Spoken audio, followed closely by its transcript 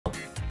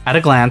At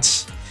a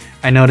glance,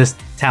 I noticed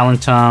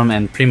Talentum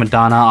and Prima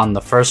Donna on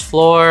the first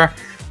floor,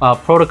 while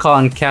Protocol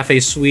and Cafe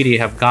Sweetie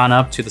have gone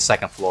up to the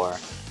second floor.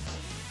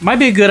 Might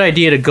be a good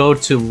idea to go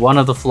to one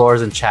of the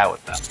floors and chat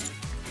with them.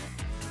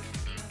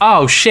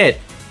 Oh shit!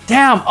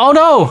 Damn! Oh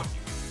no!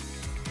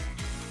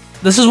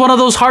 This is one of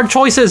those hard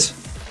choices!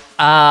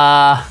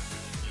 Let's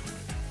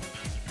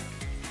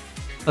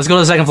go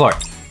to the second floor.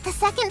 The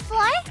second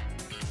floor?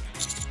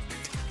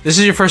 This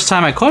is your first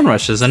time at Coin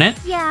Rush, isn't it?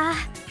 Yeah,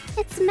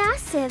 it's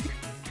massive.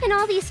 And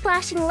all these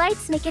flashing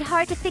lights make it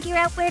hard to figure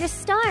out where to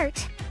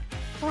start.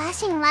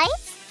 Flashing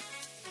lights?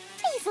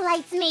 These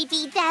lights may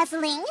be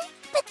dazzling,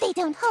 but they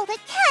don't hold a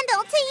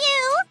candle to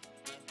you!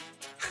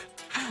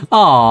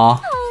 Aww.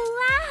 Oh,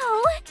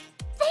 wow!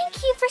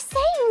 Thank you for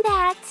saying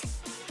that!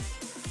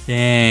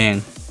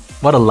 Dang.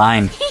 What a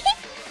line.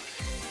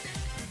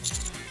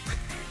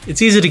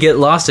 It's easy to get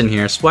lost in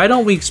here, so why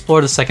don't we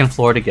explore the second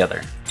floor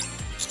together?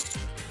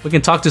 We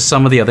can talk to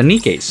some of the other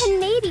Nikkes. And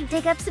maybe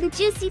dig up some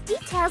juicy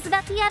details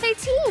about the other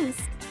teams.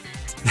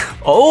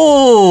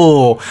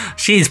 Oh,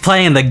 she's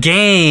playing the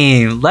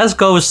game. Let's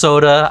go,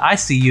 Soda. I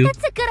see you.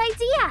 That's a good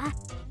idea.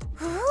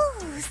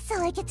 Ooh,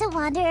 so I get to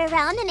wander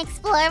around and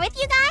explore with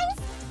you guys?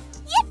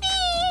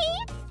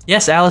 Yippee!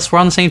 Yes, Alice, we're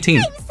on the same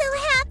team. I'm so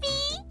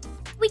happy.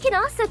 We can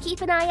also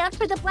keep an eye out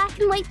for the black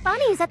and white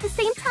bunnies at the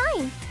same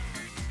time.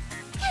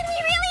 Can we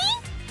really?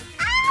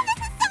 Ah, this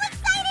is so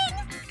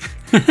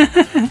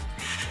exciting!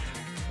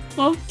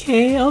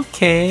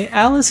 Okay.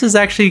 Alice is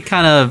actually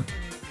kind of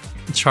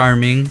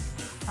charming.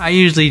 I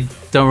usually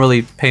don't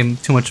really pay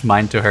too much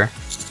mind to her.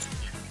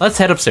 Let's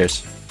head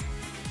upstairs.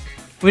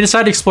 We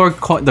decided to explore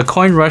the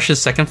Coin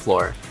Rush's second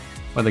floor,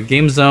 where the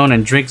game zone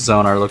and drink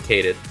zone are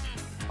located.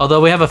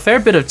 Although we have a fair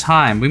bit of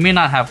time, we may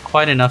not have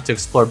quite enough to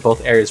explore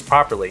both areas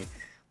properly.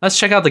 Let's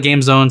check out the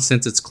game zone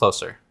since it's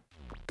closer.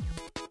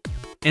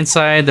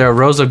 Inside, there are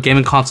rows of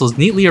gaming consoles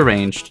neatly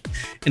arranged.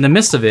 In the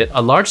midst of it,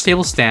 a large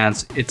table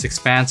stands, its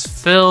expanse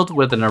filled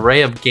with an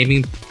array of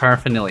gaming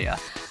paraphernalia.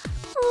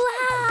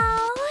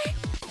 Wow!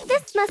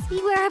 This must be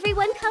where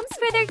everyone comes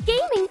for their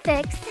gaming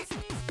fix.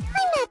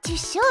 I'm not too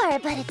sure,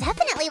 but it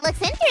definitely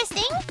looks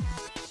interesting.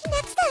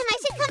 Next time I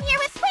should come here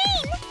with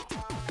Queen!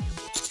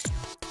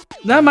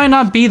 That might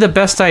not be the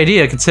best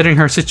idea considering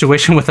her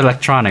situation with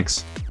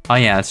electronics. Oh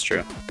yeah, that's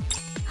true.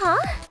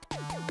 Huh?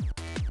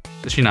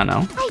 Does she not know?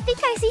 I think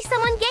I see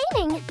someone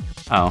gaming.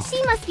 Oh.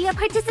 She must be a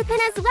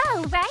participant as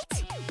well,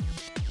 right?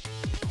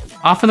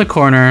 Off in the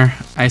corner,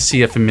 I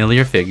see a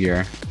familiar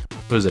figure.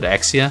 Who is it,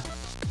 Exia?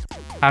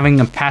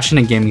 Having a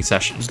passionate gaming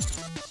session.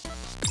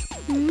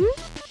 Hmm?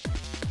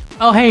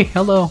 Oh hey,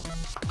 hello.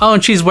 Oh,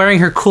 and she's wearing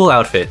her cool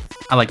outfit.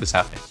 I like this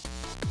outfit.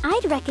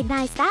 I'd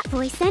recognize that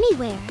voice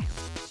anywhere.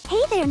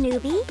 Hey there,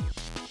 newbie.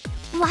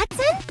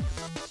 Watson?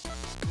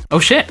 Oh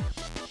shit.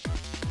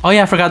 Oh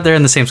yeah, I forgot they're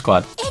in the same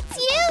squad. It's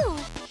you!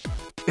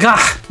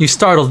 Gah! You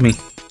startled me.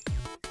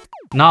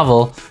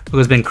 Novel, who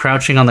has been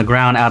crouching on the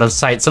ground out of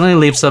sight, suddenly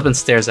leaps up and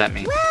stares at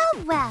me.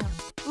 Well,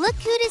 look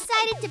who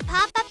decided to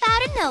pop up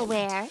out of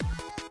nowhere.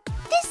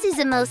 This is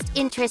a most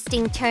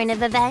interesting turn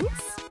of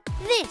events.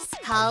 This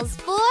calls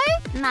for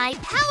my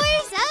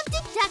powers of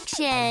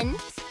deduction.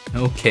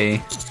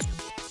 Okay.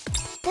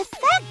 The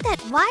fact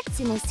that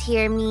Watson is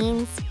here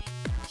means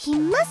he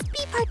must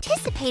be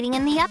participating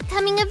in the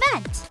upcoming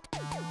event.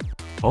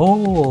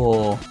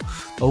 Oh,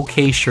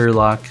 okay,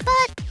 Sherlock.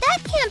 But that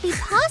can't be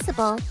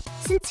possible,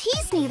 since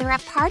he's neither a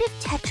part of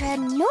Tetra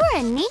nor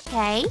a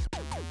Nikke.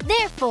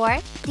 Therefore,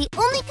 the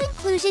only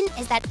conclusion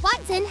is that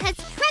Watson has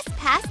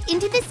trespassed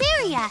into this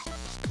area.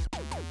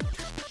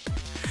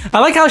 I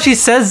like how she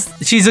says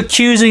she's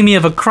accusing me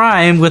of a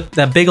crime with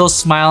that big old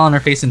smile on her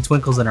face and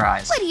twinkles in her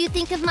eyes. What do you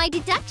think of my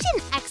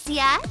deduction,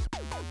 Exia?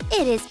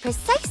 It is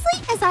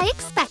precisely as I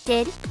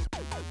expected.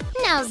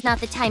 Now's not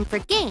the time for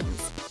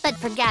games, but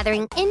for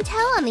gathering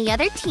intel on the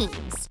other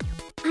teams.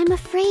 I'm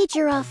afraid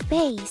you're off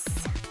base.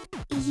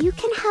 You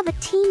can have a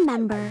team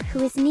member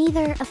who is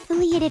neither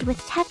affiliated with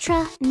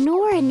Tetra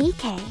nor a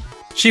Nikke.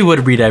 She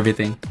would read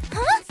everything.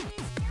 Huh?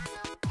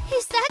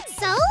 Is that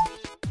so?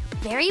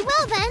 Very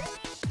well then.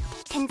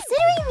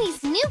 Considering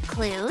these new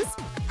clues,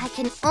 I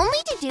can only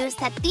deduce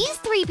that these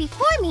three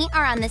before me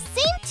are on the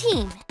same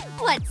team.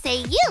 What say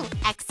you,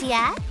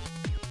 Exia?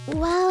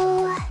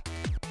 Well,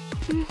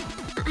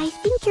 I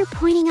think you're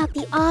pointing out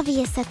the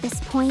obvious at this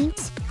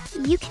point.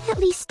 You can at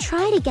least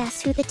try to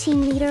guess who the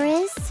team leader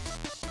is.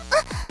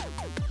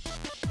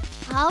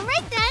 All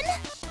right then.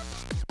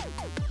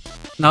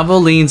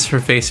 Novel leans her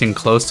face in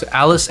close to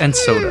Alice and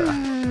Soda.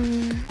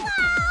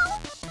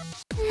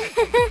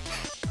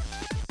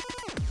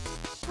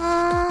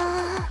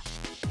 Wow.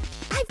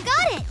 I've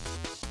got it!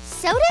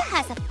 Soda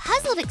has a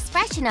puzzled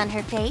expression on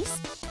her face,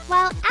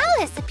 while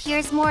Alice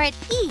appears more at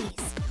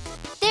ease.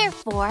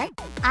 Therefore,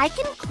 I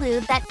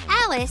conclude that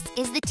Alice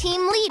is the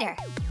team leader.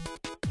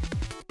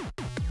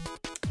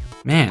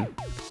 Man,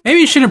 maybe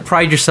you shouldn't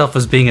pride yourself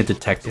as being a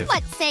detective.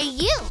 What say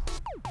you?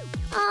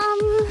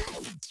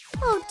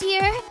 Oh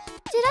dear,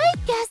 did I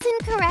guess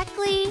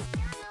incorrectly?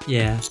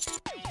 Yeah.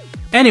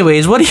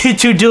 Anyways, what are you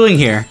two doing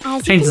here?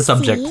 As Change you the can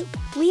subject. see,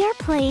 we are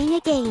playing playing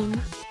a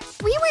game.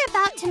 We were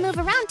about to move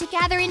around to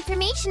gather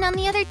information on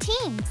the other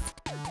teams.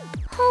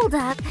 Hold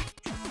up.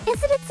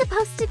 Isn't it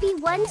supposed to be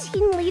one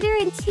team leader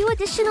and 2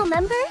 additional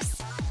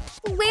members?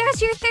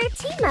 Where's your 3rd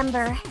team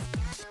member?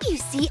 You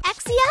see,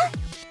 Exia?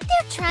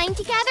 They're trying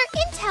to gather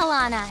intel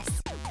on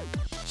us.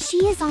 She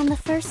is on the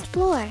 1st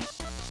floor.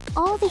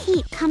 All the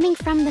heat coming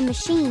from the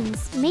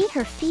machines made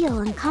her feel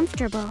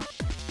uncomfortable.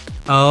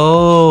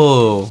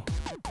 Oh.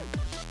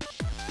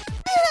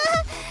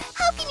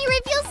 How can you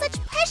reveal such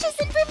precious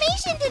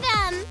information to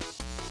them?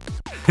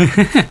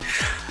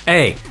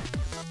 Hey,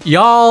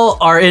 y'all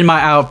are in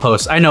my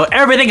outpost. I know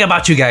everything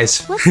about you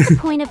guys. What's the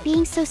point of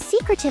being so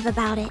secretive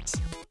about it?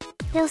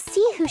 They'll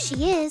see who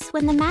she is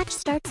when the match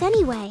starts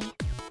anyway.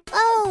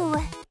 Oh,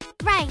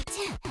 right.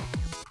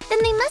 Then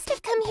they must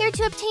have come here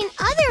to obtain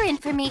other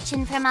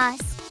information from us.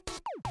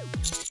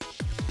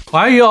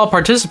 Why are you all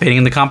participating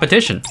in the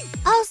competition?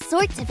 All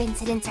sorts of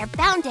incidents are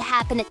bound to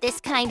happen at this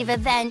kind of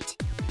event.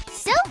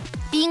 So,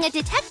 being a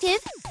detective,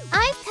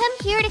 I've come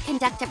here to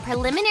conduct a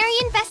preliminary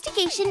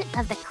investigation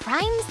of the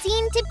crime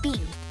scene to be.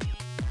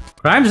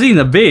 Crime scene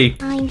to be?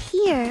 I'm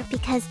here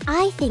because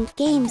I think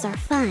games are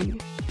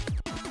fun.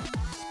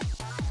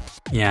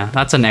 Yeah,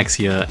 that's an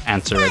Exia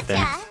answer right there.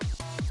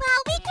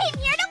 Well, we came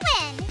here to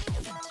win.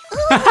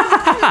 Ooh,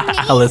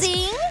 Alice.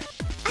 amazing.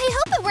 I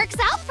hope it works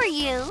out for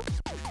you.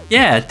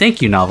 Yeah,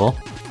 thank you, Novel.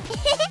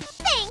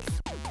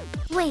 Thanks.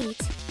 Wait,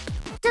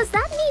 does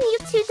that mean you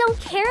two don't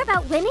care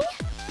about winning?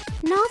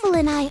 Novel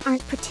and I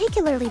aren't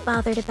particularly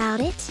bothered about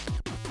it,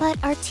 but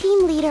our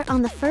team leader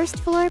on the 1st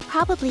floor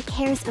probably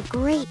cares a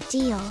great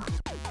deal.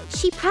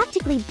 She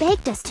practically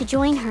begged us to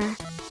join her.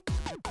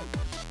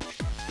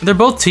 If they're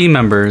both team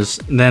members,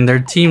 then their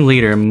team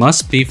leader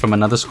must be from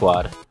another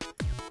squad.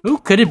 Who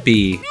could it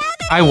be?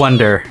 I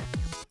wonder.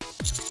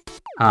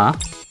 Huh?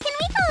 Can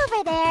we go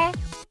over there?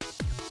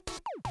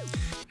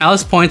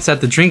 Alice points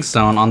at the drink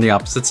zone on the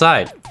opposite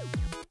side.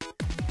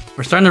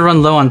 We're starting to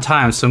run low on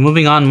time, so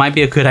moving on might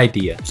be a good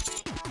idea.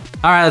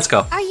 Alright, let's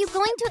go. Are you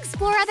going to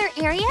explore other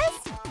areas?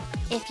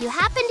 If you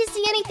happen to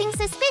see anything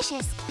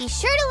suspicious, be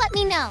sure to let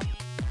me know.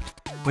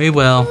 We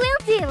will.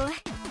 Will do.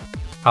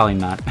 Probably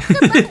not.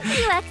 Good luck to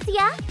you,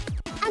 Exia.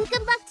 And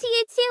good luck to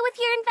you too with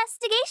your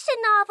investigation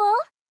novel.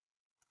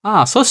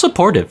 Ah, so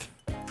supportive.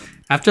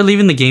 After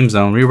leaving the game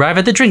zone, we arrive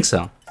at the drink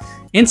zone.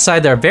 Inside,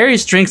 there are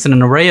various drinks in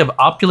an array of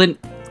opulent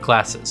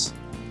glasses.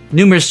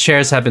 Numerous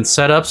chairs have been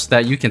set up so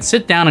that you can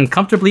sit down and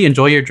comfortably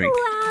enjoy your drink.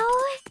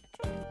 Wow.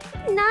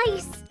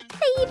 Nice.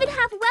 They even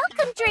have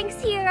welcome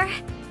drinks here.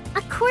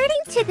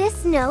 According to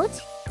this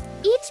note,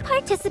 each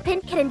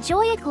participant can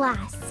enjoy a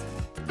glass.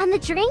 And the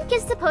drink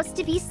is supposed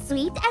to be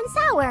sweet and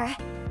sour.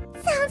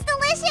 Sounds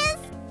delicious.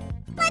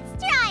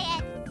 Let's try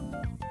it.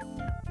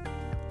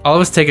 All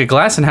of us take a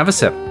glass and have a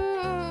sip.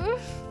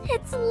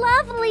 It's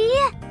lovely.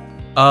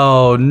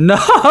 Oh no,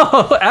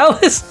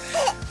 Alice!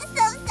 So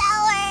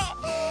sour.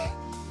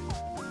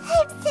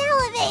 I'm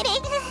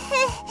salivating.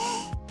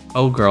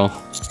 Oh, girl.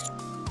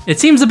 It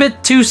seems a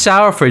bit too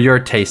sour for your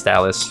taste,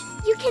 Alice.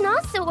 You can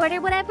also order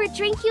whatever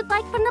drink you'd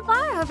like from the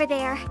bar over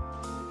there.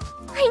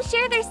 I'm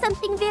sure there's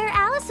something there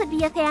Alice would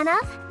be a fan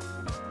of.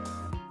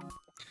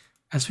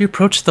 As we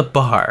approach the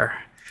bar,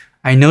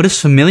 I notice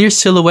familiar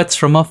silhouettes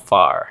from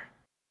afar.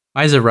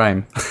 Why does it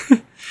rhyme?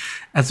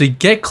 As we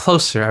get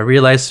closer, I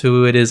realize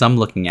who it is I'm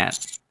looking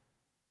at.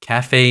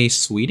 Cafe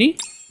Sweetie?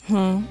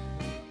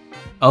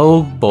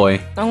 Oh boy.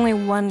 Only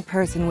one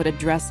person would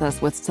address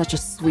us with such a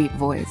sweet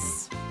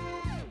voice.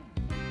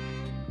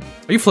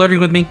 Are you flirting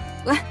with me?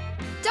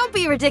 Don't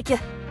be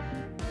ridiculous.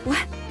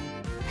 What?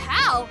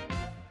 How?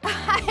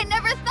 I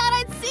never thought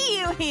I'd see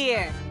you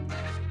here.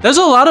 There's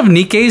a lot of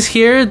Nikkes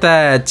here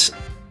that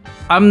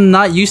I'm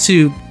not used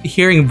to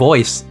hearing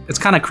voice. It's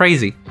kind of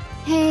crazy.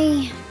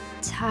 Hey,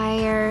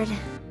 tired.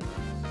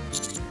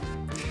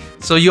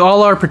 So you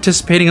all are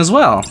participating as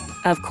well?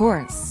 Of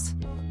course.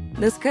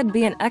 This could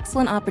be an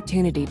excellent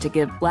opportunity to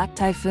give Black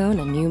Typhoon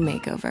a new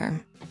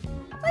makeover.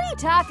 What are you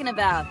talking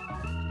about?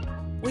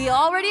 We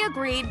already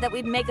agreed that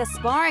we'd make a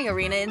sparring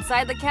arena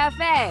inside the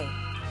cafe.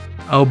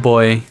 Oh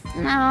boy.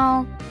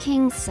 No,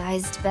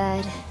 king-sized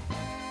bed.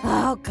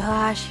 Oh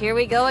gosh, here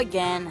we go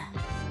again.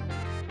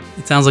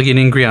 It sounds like you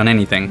didn't agree on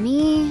anything.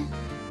 Me,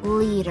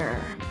 leader.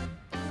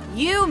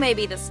 You may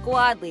be the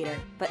squad leader,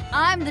 but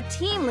I'm the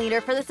team leader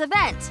for this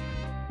event.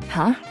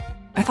 Huh?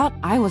 I thought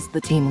I was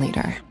the team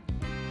leader.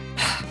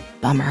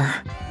 Bummer.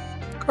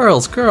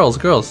 Girls.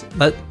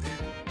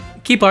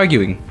 Keep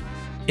arguing.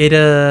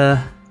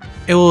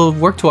 It will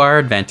work to our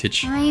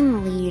advantage.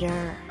 I'm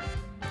leader.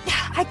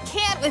 I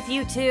can't with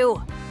you two.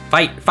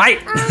 Fight!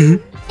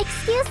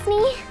 Excuse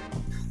me.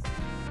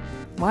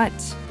 What?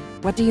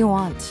 What do you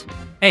want?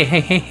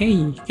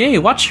 Hey,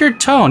 watch your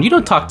tone. You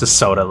don't talk to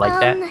Soda like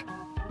that.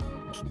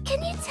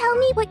 Can you tell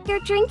me what you're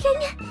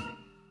drinking?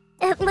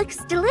 It looks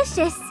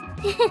delicious.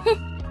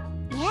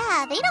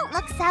 Yeah, they don't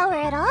look sour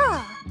at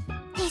all.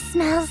 They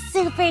smell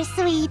super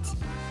sweet.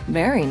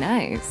 Very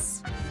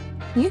nice.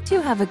 You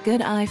two have a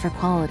good eye for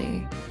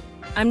quality.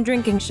 I'm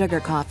drinking sugar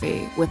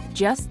coffee with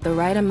just the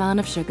right amount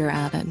of sugar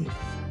added.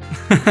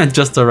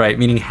 Just the right,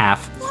 meaning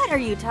half. What are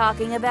you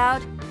talking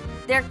about?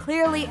 They're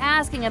clearly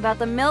asking about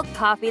the milk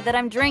coffee that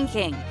I'm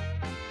drinking.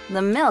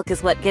 The milk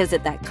is what gives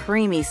it that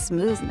creamy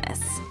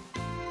smoothness.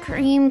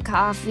 Cream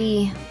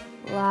coffee.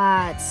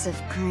 Lots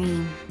of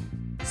cream.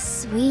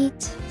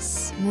 Sweet,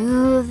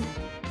 smooth,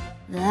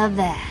 the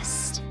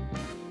best.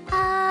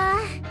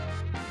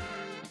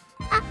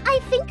 I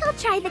think I'll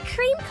try the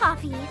cream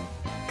coffee.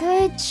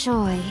 Good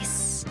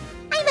choice.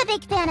 I'm a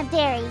big fan of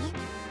dairy,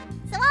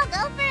 so I'll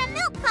go for a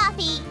milk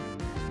coffee.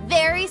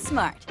 Very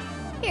smart.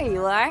 Here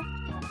you are.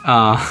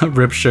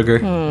 Rip sugar.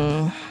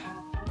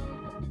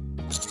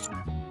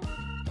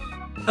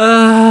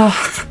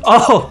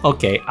 Oh,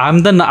 okay.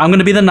 I'm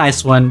gonna be the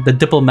nice one, the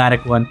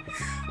diplomatic one.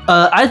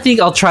 I think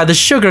I'll try the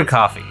sugar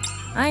coffee.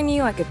 I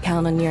knew I could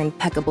count on your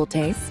impeccable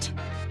taste.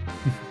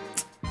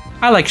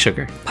 I like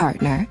sugar.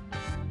 Partner.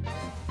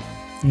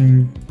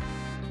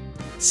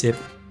 Sip.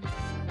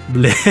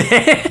 Bleh.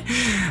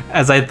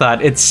 As I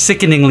thought, it's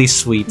sickeningly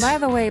sweet. By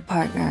the way,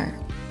 partner,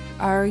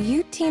 are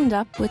you teamed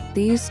up with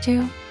these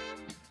two?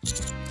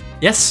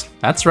 Yes,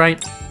 that's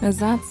right. Is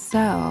that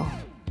so?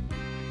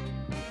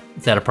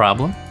 Is that a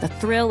problem? The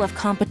thrill of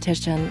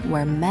competition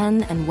where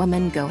men and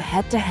women go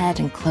head-to-head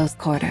in close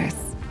quarters.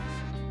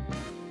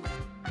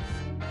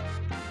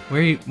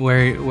 Where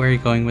are you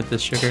going with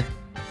this, sugar?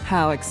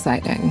 How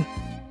exciting.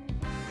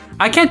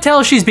 I can't tell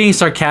if she's being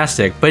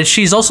sarcastic, but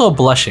she's also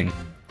blushing.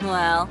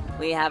 Well,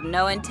 we have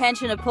no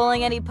intention of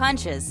pulling any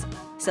punches,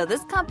 so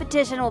this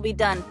competition will be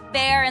done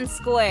fair and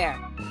square.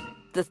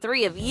 The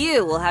three of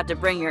you will have to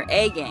bring your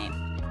A game.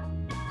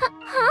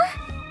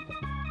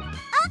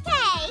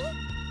 Okay.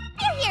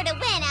 You're here to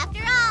win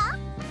after all.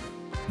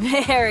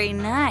 Very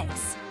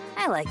nice.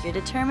 I like your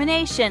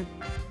determination.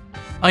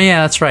 Oh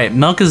yeah, that's right.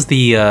 Milk is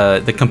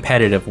the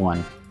competitive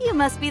one. You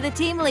must be the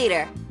team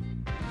leader.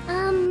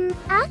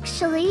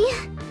 Actually,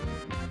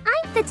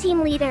 I'm the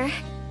team leader.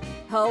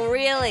 Oh,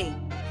 really?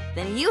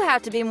 Then you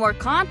have to be more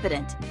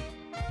confident.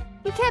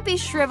 You can't be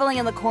shriveling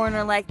in the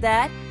corner like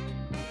that.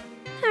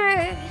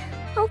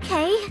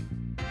 Okay.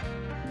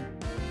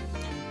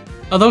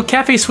 Although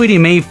Cafe Sweetie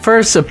may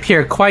first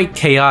appear quite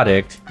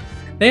chaotic,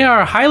 they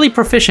are highly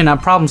proficient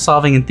at problem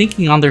solving and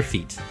thinking on their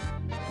feet.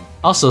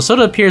 Also,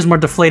 Soda appears more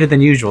deflated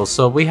than usual,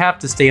 so we have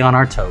to stay on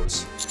our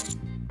toes.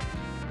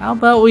 How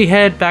about we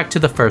head back to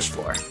the first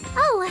floor?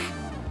 Oh,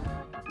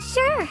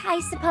 sure, I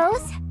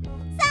suppose.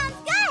 Sounds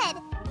good.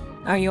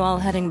 Are you all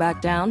heading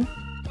back down?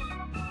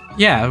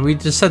 Yeah, we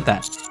just said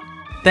that.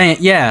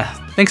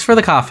 Thanks for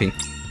the coffee.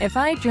 If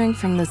I drink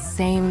from the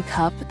same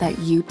cup that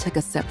you took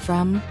a sip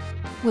from,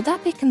 would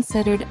that be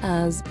considered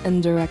as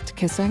indirect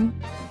kissing?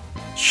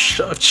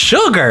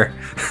 Sugar!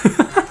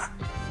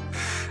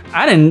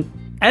 I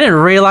didn't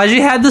realize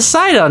you had the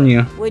sight on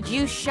you. Would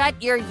you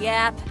shut your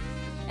yap?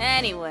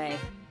 Anyway,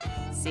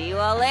 see you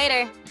all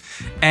later.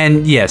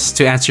 And yes,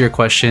 to answer your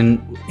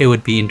question, it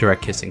would be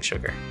indirect kissing,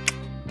 Sugar.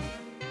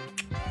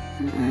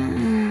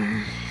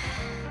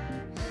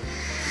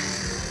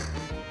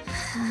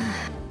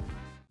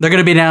 They're going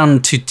to be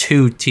down to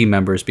 2 team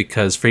members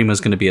because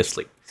Freema's going to be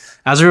asleep.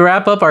 As we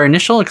wrap up our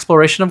initial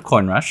exploration of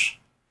Coin Rush,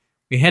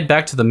 we head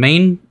back to the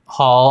main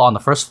hall on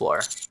the first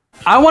floor.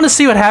 I want to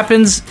see what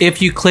happens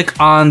if you click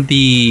on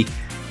the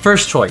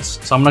first choice.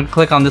 So I'm going to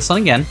click on this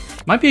one again.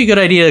 Might be a good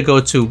idea to go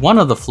to one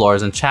of the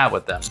floors and chat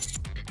with them.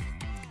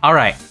 All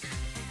right.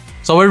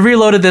 So we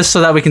reloaded this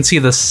so that we can see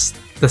the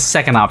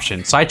second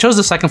option. So I chose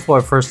the second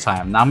floor first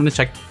time. Now I'm going to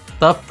check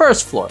the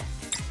first floor.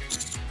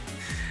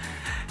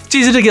 It's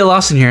easy to get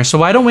lost in here, so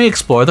why don't we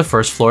explore the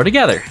first floor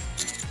together?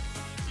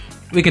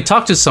 We can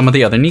talk to some of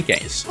the other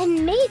Nikkes.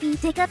 And maybe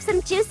dig up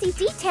some juicy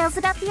details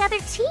about the other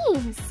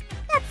teams.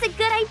 That's a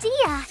good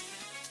idea.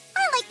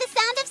 I like the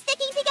sound of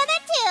sticking together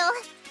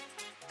too.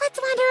 Let's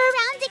wander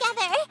around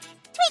together.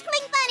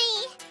 Twinkling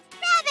Bunny!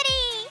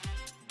 Gravity!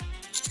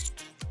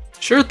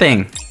 Sure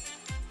thing.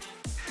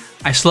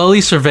 I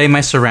slowly survey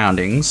my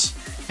surroundings.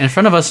 In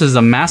front of us is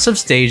a massive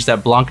stage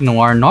that Blanc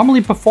Noir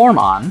normally perform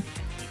on,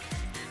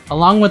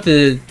 along with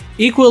the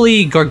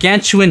equally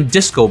gargantuan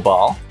disco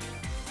ball.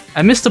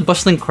 Amidst the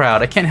bustling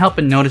crowd, I can't help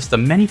but notice the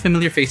many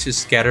familiar faces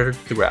scattered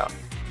throughout.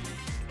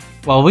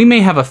 While we may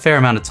have a fair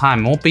amount of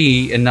time, it won't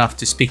be enough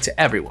to speak to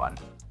everyone.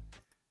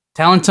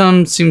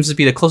 Talentum seems to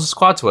be the closest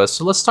squad to us,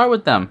 so let's start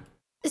with them.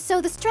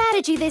 So the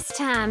strategy this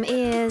time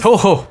is...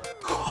 Oh,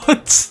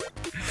 what?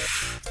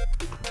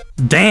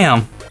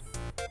 Damn.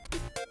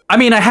 I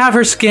mean, I have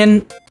her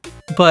skin,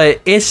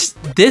 but this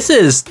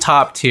is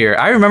top tier.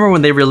 I remember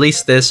when they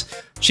released this,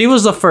 she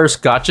was the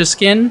first gacha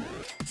skin.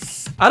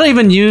 I don't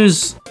even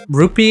use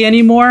Rupee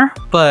anymore,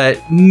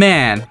 but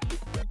man,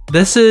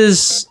 this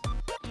is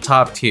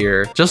top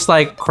tier. Just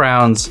like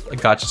Crown's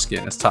gacha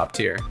skin is top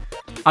tier.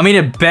 I mean,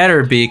 it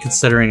better be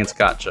considering it's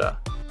gacha.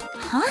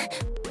 Huh?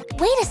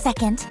 Wait a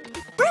second.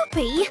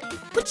 Rupee,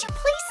 would you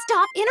please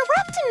stop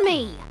interrupting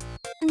me?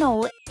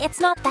 No, it's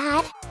not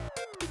that.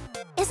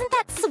 Isn't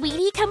that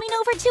Sweetie coming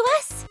over to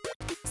us?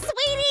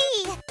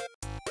 Sweetie!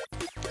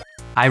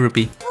 Hi,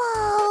 Rupee.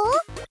 Whoa!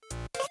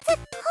 It's a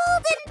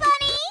golden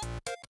bunny!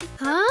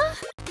 Huh?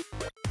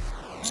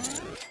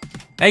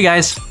 Hey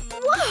guys.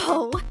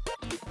 Whoa!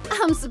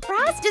 I'm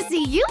surprised to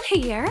see you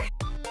here.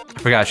 I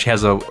forgot she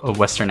has a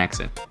Western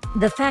accent.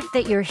 The fact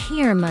that you're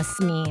here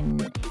must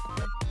mean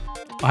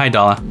Oh, hi,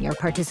 Dala. you're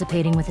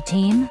participating with a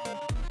team?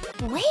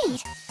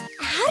 Wait,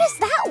 how does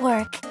that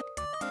work?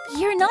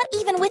 You're not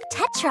even with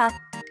Tetra,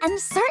 and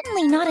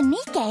certainly not a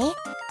Nikke.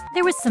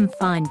 There was some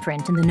fine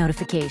print in the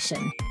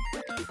notification.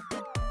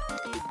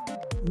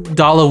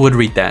 Dala would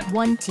read that.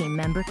 One team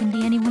member can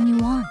be anyone you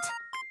want.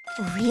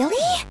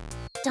 Really?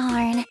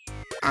 Darn.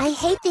 I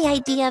hate the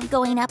idea of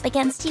going up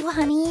against you,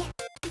 honey.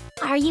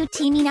 Are you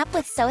teaming up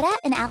with Soda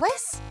and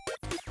Alice?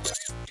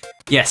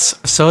 Yes,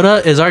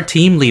 Soda is our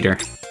team leader.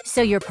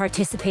 So you're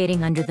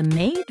participating under the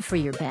Maid for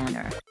your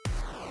banner.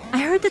 I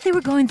heard that they were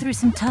going through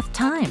some tough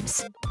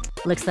times.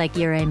 Looks like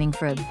you're aiming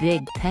for a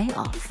big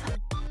payoff.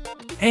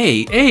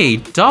 Hey,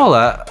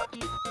 Dala.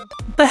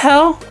 What the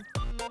hell?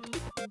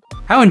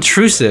 How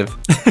intrusive.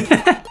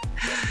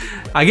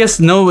 I guess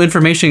no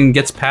information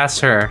gets past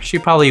her. She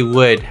probably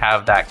would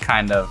have that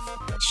kind of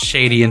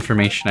shady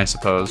information, I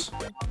suppose.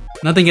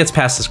 Nothing gets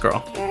past this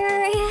girl.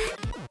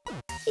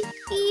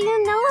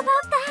 You know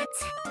about that?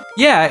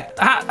 Yeah,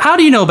 how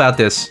do you know about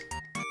this?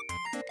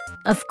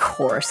 Of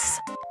course.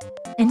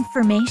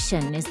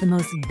 Information is the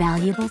most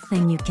valuable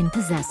thing you can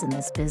possess in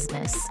this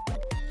business.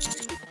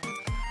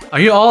 Are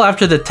you all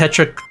after the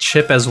Tetra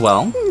chip as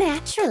well?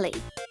 Naturally.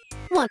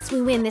 Once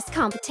we win this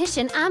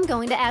competition, I'm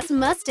going to ask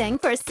Mustang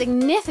for a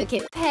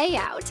significant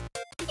payout.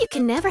 You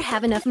can never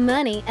have enough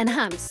money, and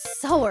I'm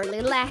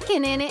sorely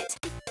lacking in it.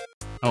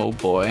 Oh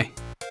boy.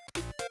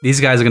 These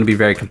guys are gonna be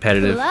very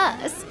competitive.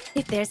 Plus,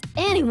 if there's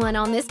anyone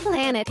on this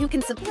planet who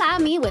can supply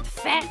me with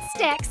fat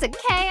stacks of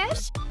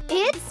cash,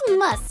 it's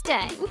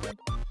Mustang.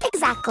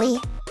 Exactly.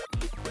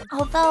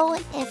 Although,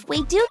 if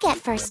we do get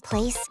first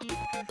place,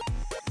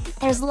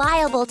 there's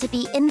liable to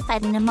be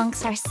infighting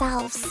amongst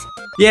ourselves.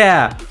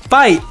 Yeah,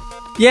 fight!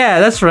 Yeah,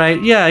 that's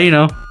right. Yeah, you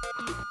know.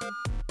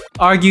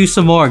 Argue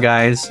some more,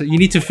 guys. You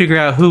need to figure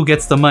out who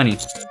gets the money.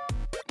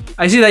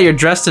 I see that you're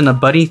dressed in a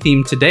bunny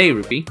theme today,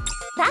 Ruby.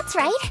 That's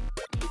right.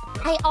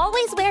 I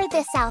always wear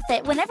this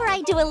outfit whenever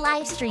I do a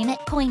live stream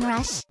at Coin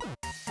Rush.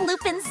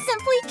 Lupin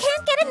simply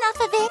can't get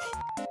enough of it.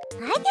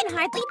 I can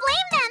hardly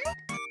blame them.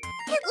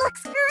 It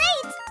looks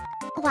great.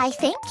 Why,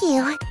 thank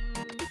you.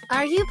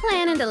 Are you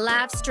planning to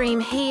live stream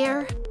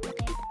here?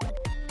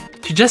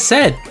 She just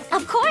said.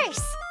 Of course.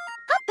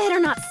 I better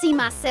not see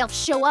myself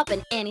show up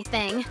in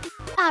anything.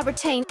 I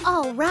retain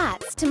all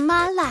rights to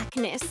my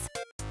likeness.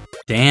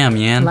 Damn,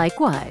 Yan.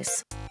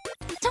 Likewise.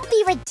 Don't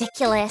be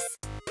ridiculous.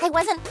 I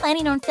wasn't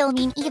planning on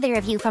filming either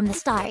of you from the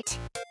start.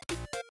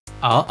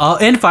 Oh,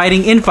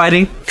 infighting.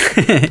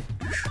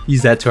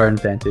 Use that to our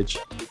advantage.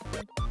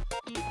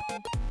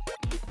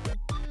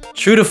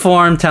 True to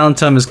form,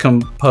 Talentum is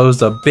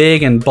composed of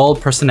big and bold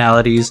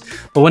personalities,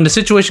 but when the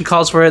situation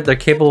calls for it, they're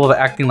capable of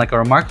acting like a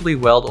remarkably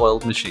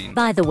well-oiled machine.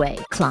 By the way,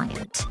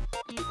 client.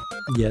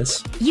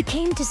 Yes. You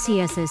came to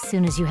see us as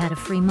soon as you had a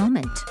free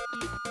moment.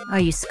 Are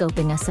you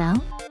scoping us out?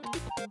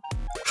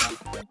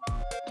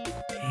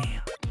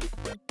 Damn.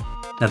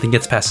 Nothing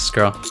gets past this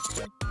girl.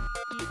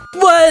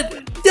 What?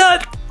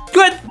 What?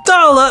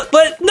 Dala?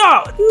 But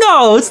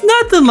no, it's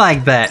nothing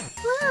like that.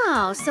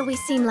 Oh, so we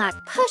seem like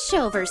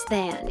pushovers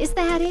then. Is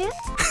that it?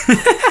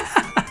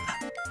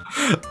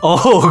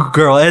 Oh,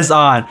 girl, it's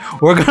on.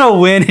 We're gonna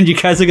win and you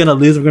guys are gonna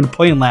lose. We're gonna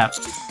point and laugh.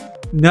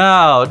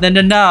 No. I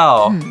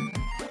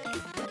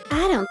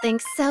don't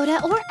think Soda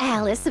or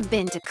Alice have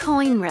been to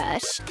Coin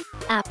Rush.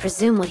 I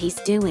presume what he's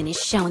doing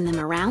is showing them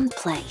around the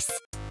place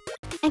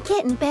and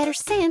getting a better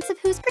sense of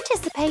who's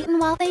participating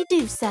while they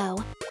do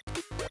so.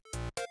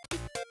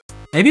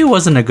 Maybe it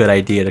wasn't a good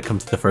idea to come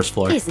to the first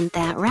floor. Isn't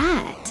that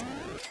right?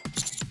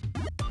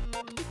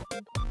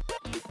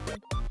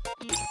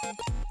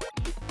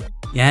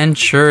 Yan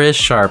sure is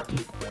sharp.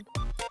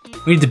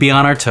 We need to be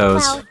on our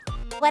toes. Well,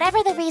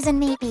 whatever the reason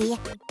may be,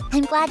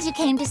 I'm glad you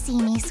came to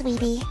see me,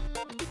 sweetie.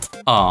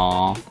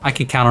 Aw, I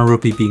can count on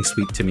Ruby being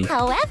sweet to me.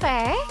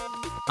 However,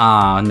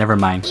 Never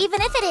mind. even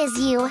if it is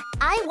you,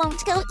 I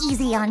won't go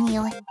easy on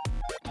you.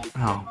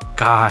 Oh,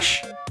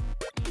 gosh.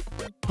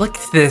 Look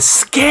at this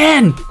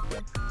skin!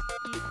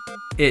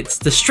 It's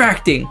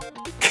distracting.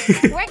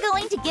 We're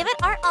going to give it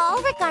our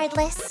all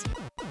regardless.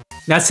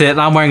 That's it,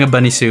 I'm wearing a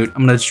bunny suit.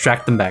 I'm gonna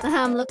distract them back.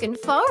 I'm looking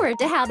forward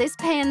to how this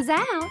pans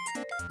out.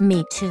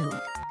 Me too.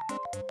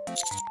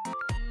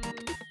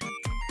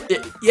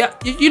 Yeah,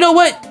 you know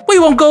what? We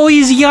won't go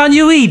easy on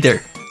you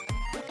either.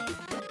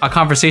 Our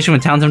conversation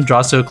with Townsend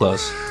draws to a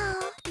close.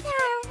 Wow, there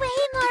are way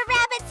more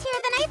rabbits here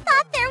than I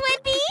thought there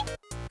would be.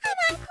 I'm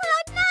on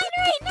cloud 9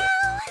 right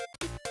now.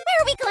 Where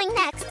are we going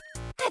next?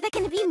 Are there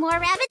going to be more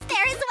rabbits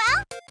there as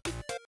well?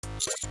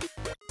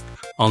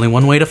 Only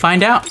one way to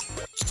find out.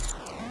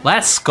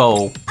 Let's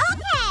go.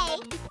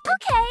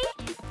 Okay.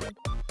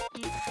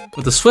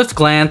 With a swift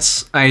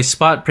glance, I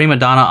spot Prima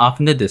Donna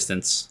off in the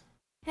distance.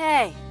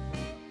 Hey,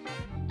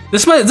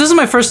 This is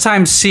my first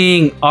time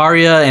seeing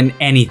Arya in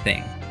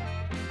anything.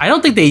 I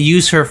don't think they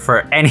use her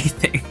for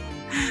anything.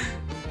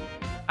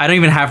 I don't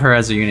even have her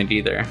as a unit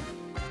either.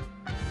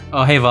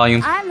 Oh, hey,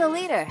 Volume. I'm the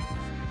leader.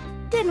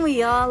 Didn't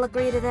we all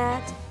agree to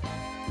that?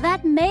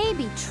 That may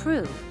be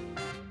true,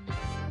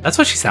 That's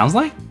what she sounds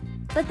like?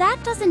 but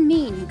that doesn't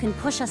mean you can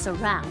push us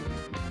around.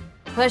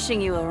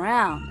 Pushing you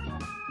around.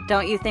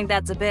 Don't you think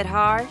that's a bit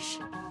harsh?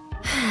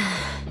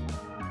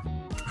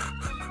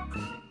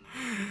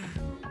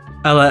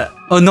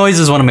 Noise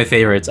is one of my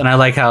favorites, and I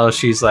like how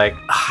she's like,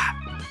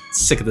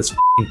 sick of this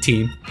f***ing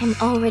team. I'm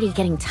already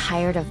getting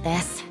tired of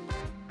this.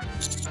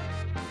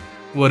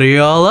 What are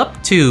y'all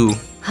up to?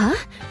 Huh?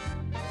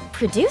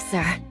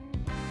 Producer?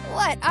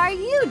 What are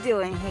you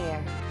doing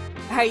here?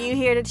 Are you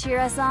here to cheer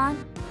us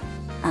on?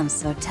 I'm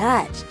so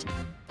touched.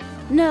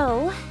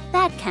 No,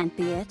 that can't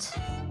be it.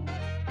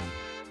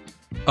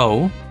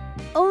 Oh?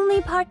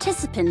 Only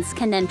participants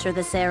can enter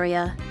this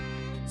area.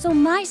 So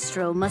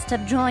Maestro must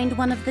have joined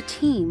one of the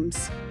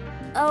teams.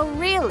 Oh,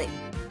 really?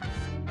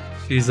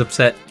 She's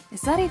upset.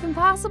 Is that even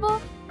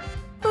possible?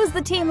 Who's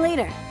the team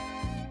leader?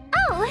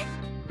 Oh,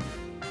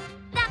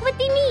 that would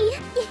be me.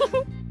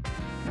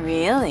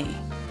 Really?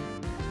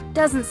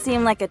 Doesn't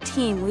seem like a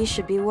team we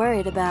should be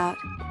worried about.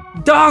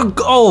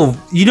 Dog!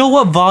 Oh, you know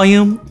what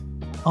volume?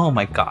 Oh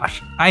my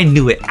gosh. I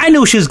knew it. I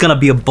knew she was gonna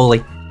be a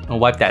bully. I'll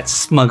wipe that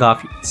smug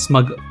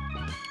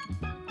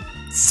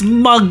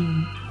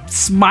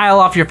smile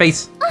off your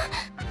face.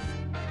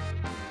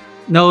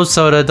 No,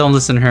 Soda, don't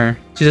listen to her.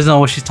 She doesn't know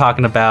what she's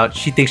talking about.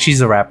 She thinks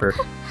she's a rapper.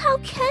 How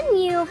can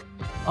you?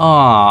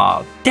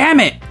 Aw, damn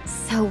it!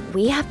 So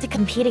we have to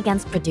compete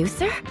against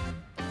Producer?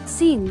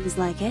 Seems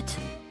like it.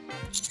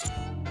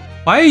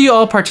 Why are you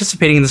all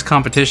participating in this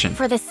competition?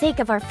 For the sake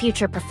of our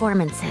future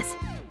performances.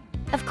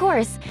 Of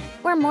course,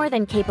 we're more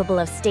than capable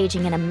of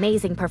staging an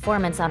amazing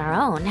performance on our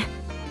own.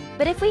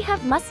 But if we have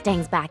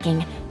Mustang's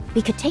backing,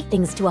 we could take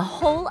things to a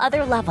whole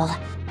other level.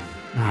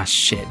 Ah,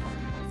 shit.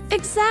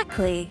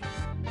 Exactly.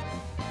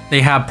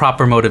 They have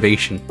proper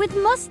motivation. With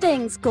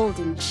Mustang's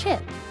golden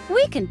chip,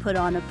 we can put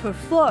on a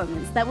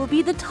performance that will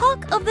be the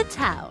talk of the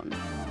town.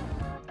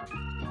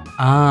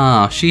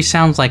 Ah, she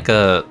sounds like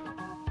a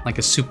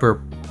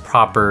super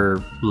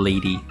proper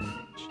lady.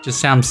 She just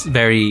sounds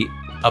very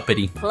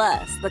uppity.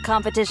 Plus, the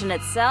competition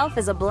itself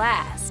is a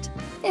blast.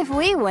 If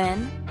we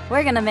win,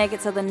 we're gonna make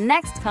it so the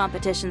next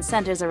competition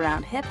centers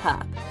around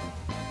hip-hop.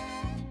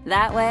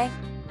 That way,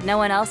 no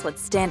one else would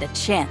stand a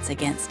chance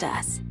against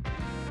us.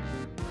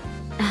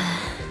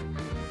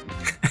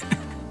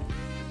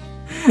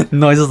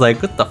 Noise is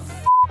like, what the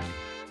f?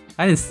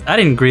 I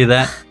didn't agree to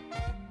that.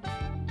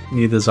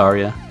 Neither does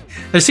Arya.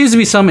 There seems to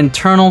be some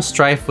internal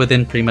strife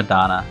within Prima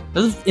Donna.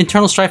 There's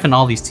internal strife in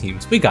all these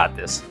teams. We got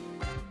this.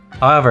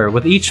 However,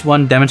 with each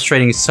one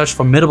demonstrating such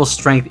formidable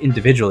strength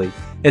individually,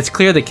 it's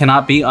clear they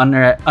cannot be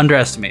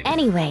underestimated.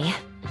 Anyway,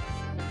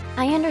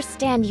 I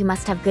understand you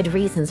must have good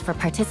reasons for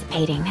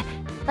participating,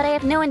 but I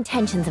have no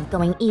intentions of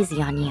going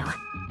easy on you.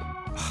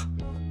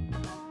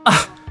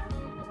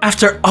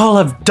 After all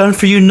I've done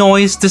for you,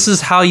 Noise, this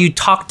is how you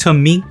talk to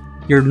me,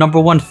 your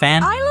 #1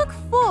 fan? I look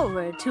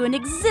forward to an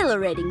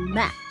exhilarating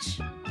match.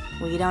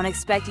 We don't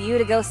expect you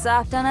to go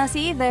soft on us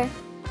either.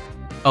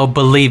 Oh,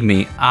 believe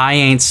me, I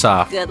ain't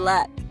soft. Good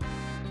luck.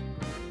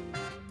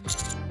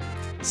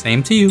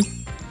 Same to you.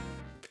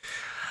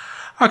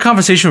 Our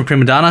conversation with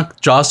Prima Donna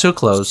draws to a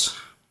close.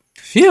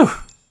 Phew.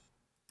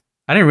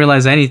 I didn't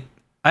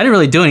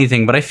really do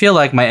anything, but I feel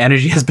like my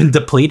energy has been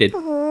depleted.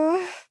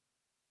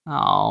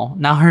 Oh,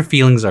 now her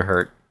feelings are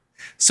hurt.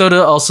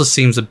 Soda also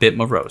seems a bit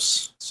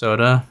morose.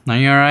 Soda, are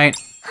you alright?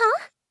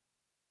 Huh?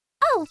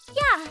 Oh,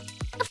 yeah,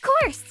 of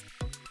course.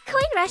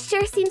 Coin Rush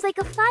sure seems like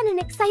a fun and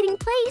exciting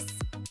place.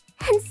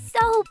 And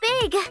so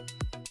big.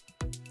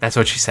 That's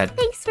what she said.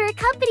 Thanks for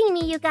accompanying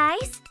me, you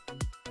guys.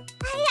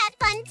 I had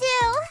fun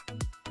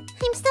too.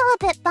 I'm still a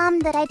bit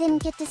bummed that I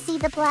didn't get to see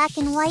the black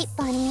and white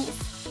bunnies.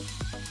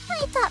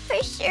 I thought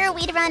for sure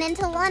we'd run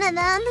into one of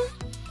them.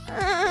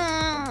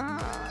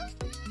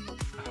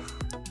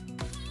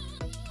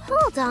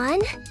 Hold on.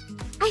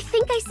 I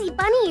think I see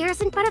bunny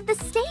ears in front of the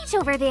stage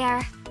over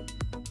there.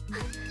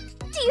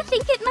 Do you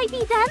think it might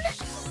be them?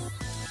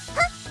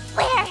 Huh?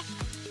 Where?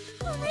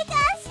 Oh my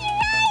gosh, you're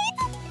right!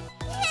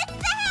 It's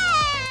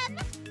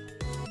them!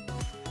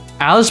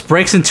 Alice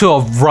breaks into a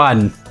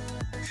run.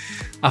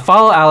 I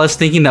follow Alice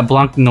thinking that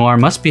Blanc Noir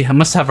must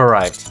have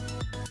arrived.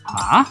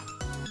 Huh?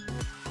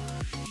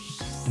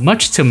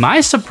 Much to my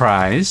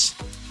surprise,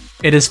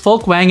 it is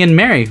Folk Wang and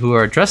Mary who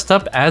are dressed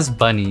up as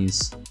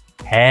bunnies.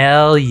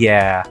 Hell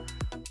yeah.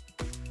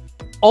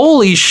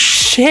 Holy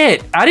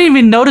shit! I didn't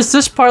even notice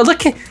this part.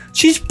 Look at,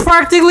 she's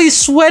practically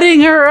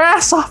sweating her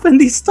ass off in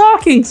these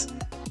stockings.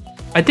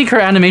 I think her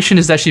animation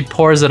is that she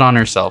pours it on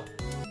herself.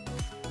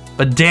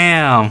 But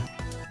damn.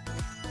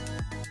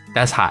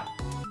 That's hot.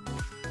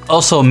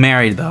 Also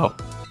married though.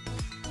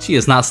 She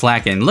is not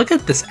slacking. Look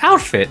at this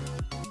outfit.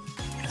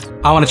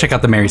 I want to check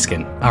out the Mary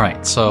skin. All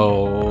right,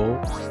 so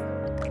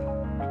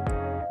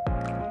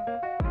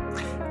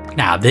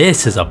now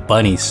this is a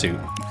bunny suit.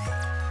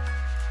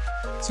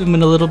 Zoom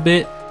in a little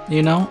bit,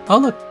 you know. Oh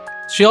look,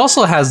 she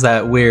also has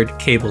that weird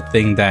cable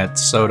thing that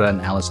Soda and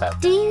Alice have.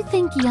 Do you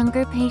think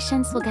younger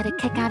patients will get a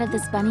kick out of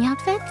this bunny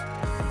outfit?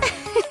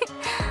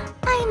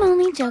 I'm I'm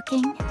only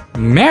joking.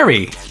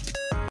 Mary!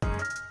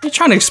 You're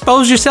trying to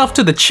expose yourself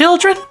to the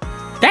children?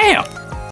 Damn!